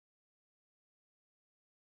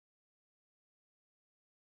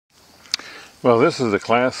Well, this is a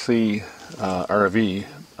Class C RV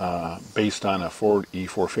based on a Ford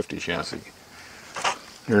E450 chassis.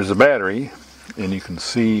 Here's a battery, and you can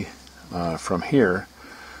see from here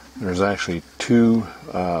there's actually two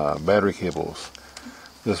battery cables.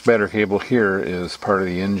 This battery cable here is part of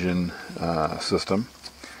the engine system,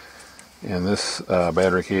 and this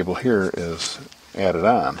battery cable here is added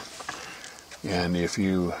on. And if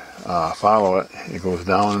you follow it, it goes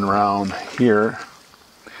down and around here,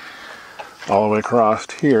 all the way across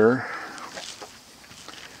here,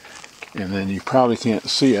 and then you probably can't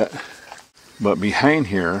see it, but behind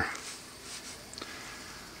here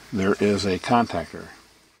there is a contactor.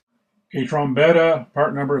 H-ROM Beta,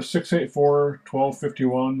 part number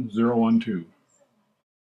 684-1251-012.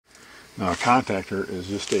 Now a contactor is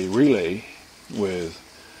just a relay with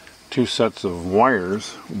two sets of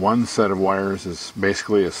wires. One set of wires is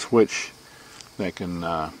basically a switch that can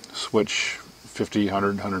switch 50,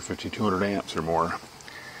 100, 150, 200 amps or more.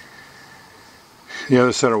 The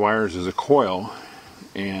other set of wires is a coil,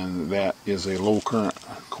 and that is a low current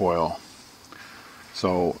coil.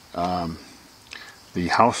 So the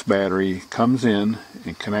house battery comes in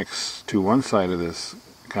and connects to one side of this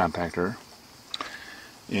contactor,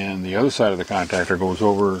 and the other side of the contactor goes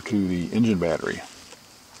over to the engine battery.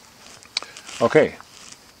 Okay,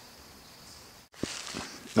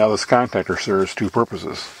 now this contactor serves two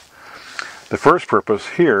purposes. The first purpose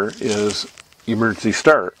here is emergency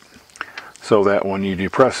start, so that when you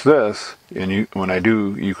depress this, and when I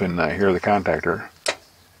do, you can hear the contactor.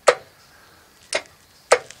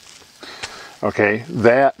 Okay,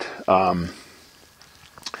 that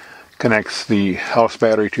connects the house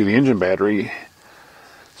battery to the engine battery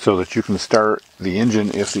so that you can start the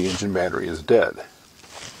engine if the engine battery is dead.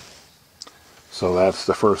 So that's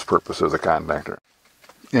the first purpose of the contactor.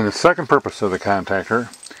 And the second purpose of the contactor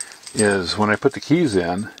is when I put the keys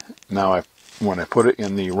in, now when I put it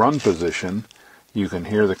in the run position, you can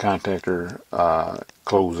hear the contactor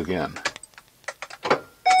close again.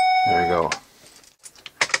 There you go.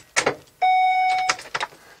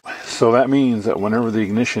 So that means that whenever the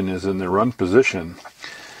ignition is in the run position,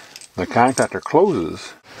 the contactor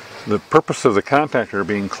closes. The purpose of the contactor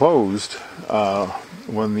being closed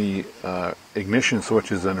when the ignition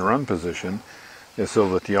switch is in the run position is so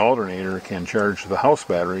that the alternator can charge the house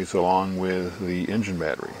batteries along with the engine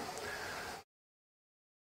battery.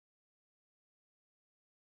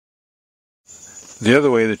 The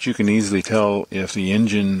other way that you can easily tell if the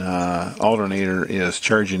engine alternator is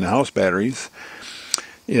charging the house batteries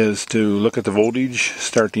is to look at the voltage,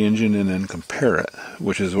 start the engine, and then compare it,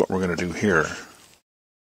 which is what we're going to do here.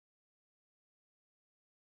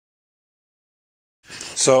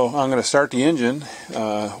 So I'm going to start the engine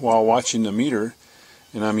while watching the meter,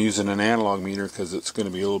 and I'm using an analog meter because it's going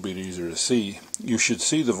to be a little bit easier to see. You should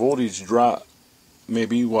see the voltage drop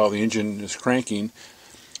maybe while the engine is cranking,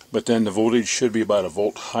 but then the voltage should be about a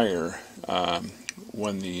volt higher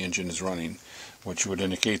when the engine is running, which would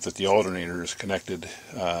indicate that the alternator is connected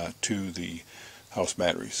to the house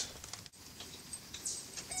batteries.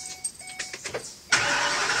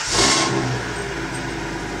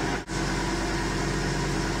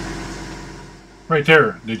 Right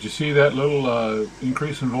there, did you see that little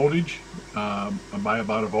increase in voltage by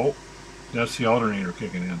about a volt? That's the alternator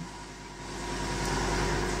kicking in.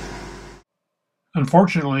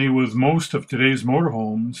 Unfortunately, with most of today's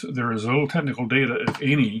motorhomes, there is little technical data, if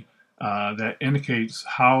any, that indicates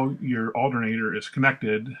how your alternator is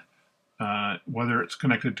connected, whether it's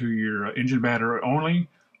connected to your engine battery only,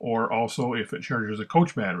 or also if it charges the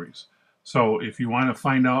coach batteries. So if you want to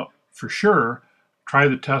find out for sure, try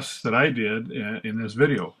the tests that I did in this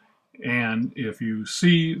video. And if you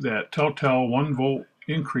see that telltale 1 volt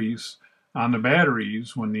increase on the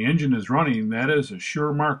batteries when the engine is running, that is a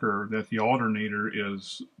sure marker that the alternator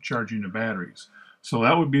is charging the batteries. So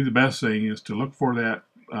that would be the best thing, is to look for that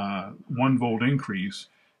 1 volt increase,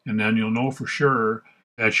 and then you'll know for sure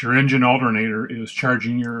that your engine alternator is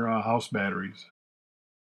charging your house batteries.